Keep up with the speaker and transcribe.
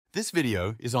This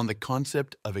video is on the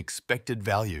concept of expected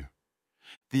value.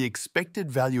 The expected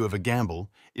value of a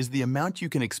gamble is the amount you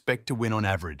can expect to win on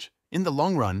average, in the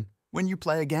long run, when you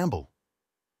play a gamble.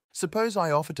 Suppose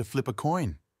I offer to flip a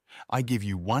coin. I give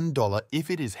you $1 if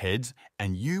it is heads,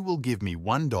 and you will give me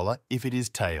 $1 if it is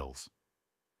tails.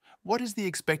 What is the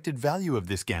expected value of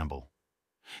this gamble?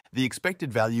 The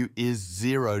expected value is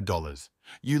 $0.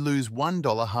 You lose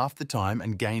 $1 half the time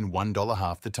and gain $1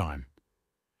 half the time.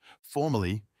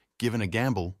 Formally, given a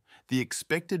gamble, the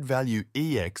expected value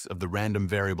EX of the random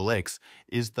variable X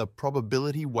is the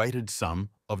probability-weighted sum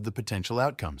of the potential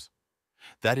outcomes.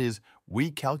 That is,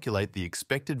 we calculate the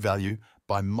expected value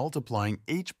by multiplying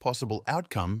each possible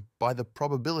outcome by the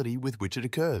probability with which it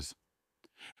occurs.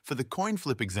 For the coin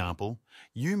flip example,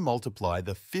 you multiply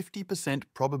the 50%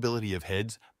 probability of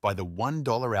heads by the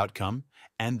 $1 outcome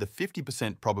and the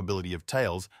 50% probability of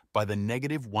tails by the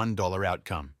negative $1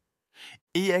 outcome.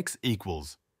 EX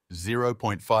equals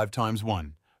 0.5 times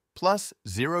 1 plus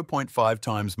 0.5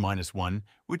 times minus 1,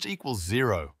 which equals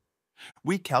 0.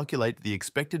 We calculate the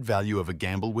expected value of a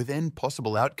gamble with n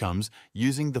possible outcomes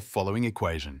using the following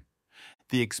equation.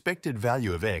 The expected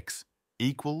value of x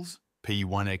equals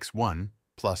p1x1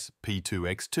 plus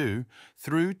p2x2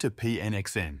 through to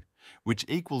pnxn, which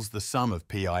equals the sum of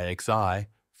pixi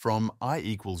from I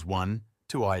equals 1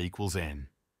 to I equals n.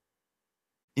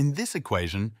 In this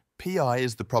equation, pi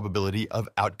is the probability of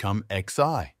outcome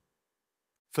xi.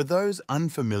 For those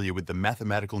unfamiliar with the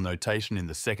mathematical notation in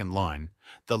the second line,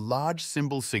 the large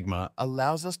symbol sigma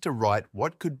allows us to write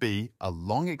what could be a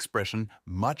long expression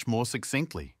much more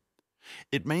succinctly.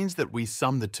 It means that we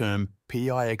sum the term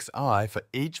pixi for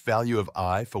each value of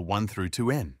I for 1 through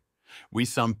to n. We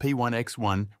sum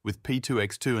p1x1 with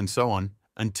p2x2 and so on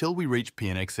until we reach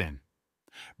pnxn.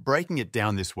 Breaking it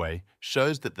down this way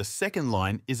shows that the second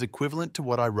line is equivalent to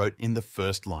what I wrote in the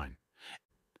first line.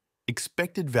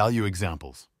 Expected value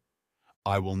examples.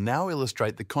 I will now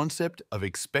illustrate the concept of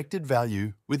expected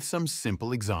value with some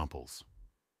simple examples.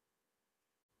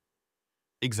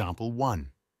 Example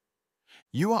 1.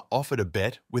 You are offered a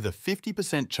bet with a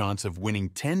 50% chance of winning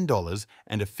 $10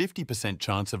 and a 50%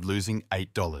 chance of losing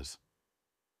 $8.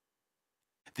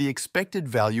 The expected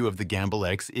value of the gamble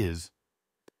X is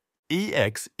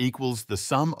EX equals the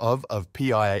sum of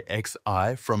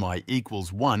pixi from I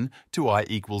equals 1 to I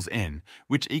equals n,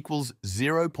 which equals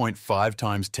 0.5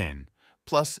 times 10,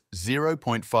 plus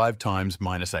 0.5 times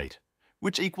minus 8,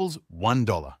 which equals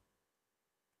 $1.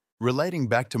 Relating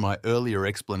back to my earlier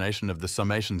explanation of the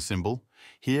summation symbol,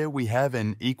 here we have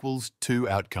n equals two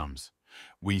outcomes.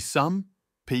 We sum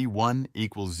p1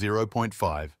 equals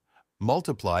 0.5,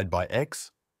 multiplied by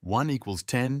x, 1 equals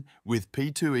 10, with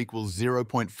p2 equals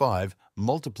 0.5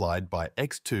 multiplied by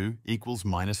x2 equals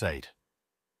minus 8.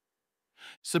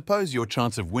 Suppose your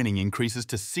chance of winning increases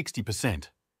to 60%.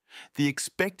 The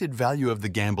expected value of the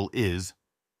gamble is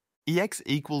EX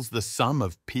equals the sum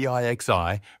of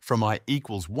pixi from I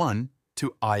equals 1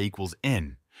 to I equals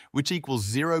n, which equals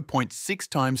 0.6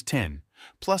 times 10,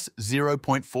 plus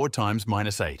 0.4 times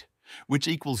minus 8, which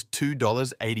equals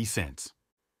 $2.80.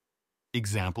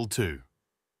 Example 2.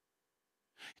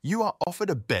 You are offered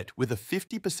a bet with a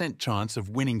 50% chance of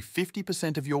winning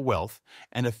 50% of your wealth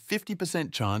and a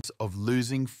 50% chance of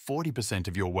losing 40%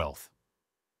 of your wealth.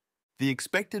 The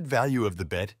expected value of the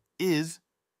bet is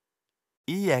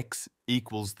EX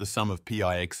equals the sum of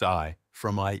pixi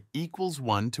from I equals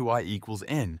 1 to I equals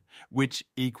n, which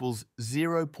equals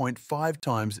 0.5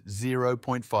 times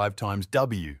 0.5 times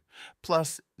w,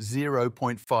 plus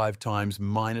 0.5 times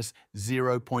minus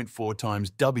 0.4 times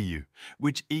w,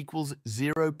 which equals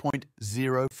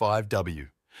 0.05 w.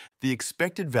 The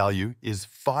expected value is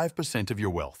 5% of your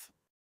wealth.